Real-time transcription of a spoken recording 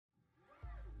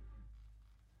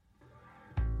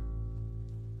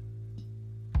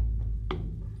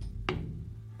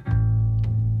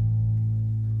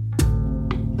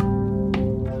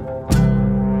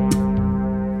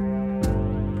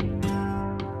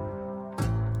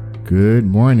Good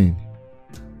morning.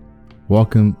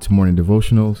 Welcome to Morning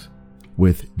Devotionals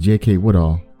with J.K.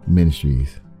 Woodall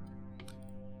Ministries.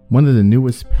 One of the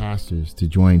newest pastors to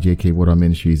join J.K. Woodall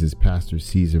Ministries is Pastor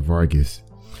Cesar Vargas.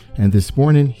 And this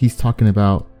morning, he's talking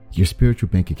about your spiritual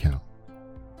bank account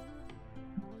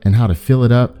and how to fill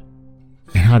it up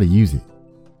and how to use it.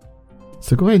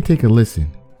 So go ahead and take a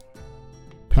listen.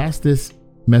 Pass this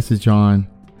message on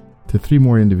to 3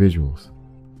 more individuals.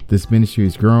 This ministry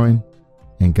is growing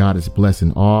and God is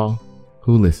blessing all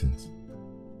who listens.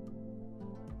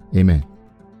 Amen.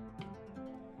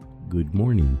 Good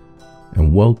morning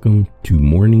and welcome to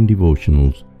Morning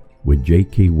Devotionals with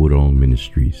J.K. Woodall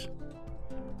Ministries.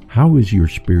 How is your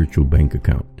spiritual bank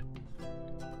account?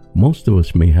 Most of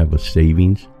us may have a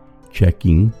savings,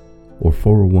 checking, or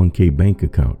 401k bank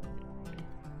account.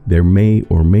 There may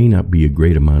or may not be a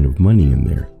great amount of money in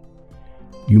there.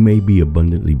 You may be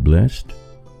abundantly blessed,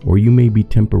 or you may be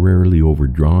temporarily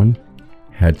overdrawn,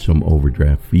 had some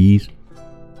overdraft fees,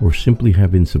 or simply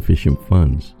have insufficient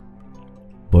funds.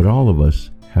 But all of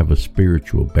us have a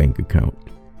spiritual bank account.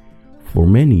 For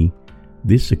many,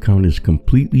 this account is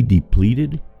completely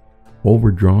depleted,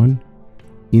 overdrawn,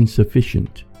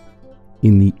 insufficient.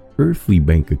 In the earthly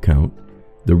bank account,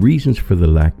 the reasons for the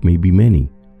lack may be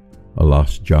many: a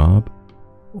lost job,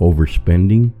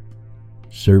 overspending,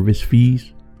 service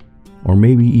fees, or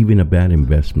maybe even a bad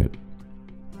investment.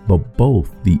 But both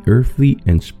the earthly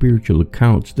and spiritual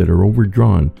accounts that are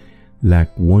overdrawn lack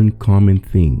one common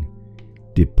thing: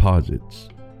 deposits.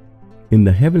 In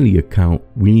the heavenly account,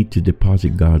 we need to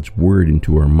deposit God's word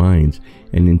into our minds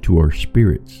and into our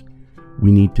spirits.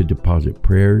 We need to deposit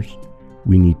prayers.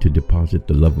 We need to deposit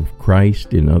the love of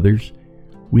Christ in others.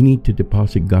 We need to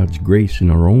deposit God's grace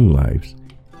in our own lives.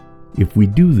 If we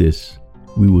do this,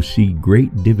 we will see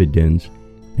great dividends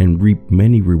and reap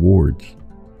many rewards.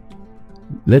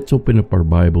 Let's open up our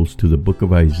Bibles to the book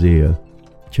of Isaiah,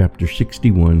 chapter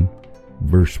 61,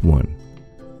 verse 1.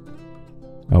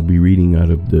 I'll be reading out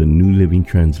of the New Living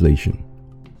Translation.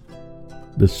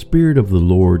 The Spirit of the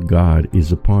Lord God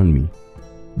is upon me,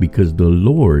 because the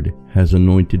Lord has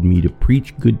anointed me to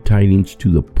preach good tidings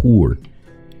to the poor.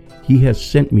 He has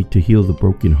sent me to heal the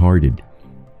brokenhearted,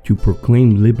 to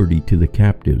proclaim liberty to the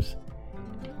captives,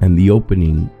 and the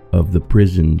opening of the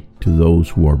prison to those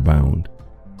who are bound.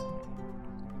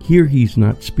 Here he's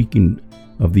not speaking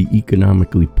of the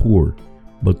economically poor,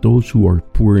 but those who are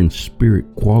poor in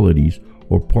spirit qualities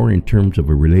or poor in terms of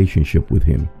a relationship with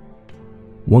him.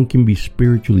 One can be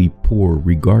spiritually poor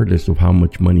regardless of how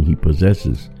much money he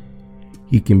possesses.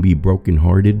 He can be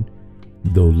brokenhearted,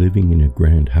 though living in a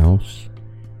grand house,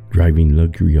 driving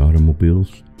luxury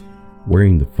automobiles,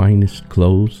 wearing the finest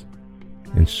clothes,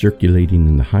 and circulating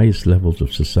in the highest levels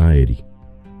of society.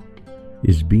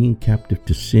 Is being captive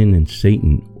to sin and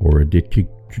Satan, or addicted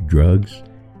to drugs,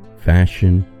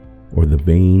 fashion, or the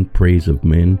vain praise of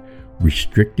men,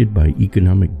 restricted by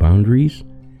economic boundaries?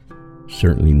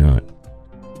 Certainly not.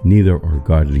 Neither are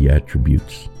godly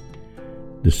attributes.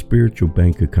 The spiritual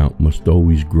bank account must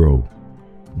always grow.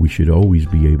 We should always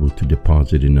be able to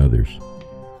deposit in others.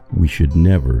 We should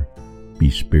never be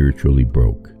spiritually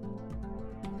broke.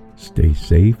 Stay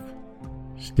safe,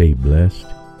 stay blessed,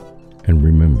 and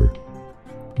remember,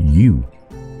 you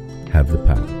have the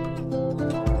power.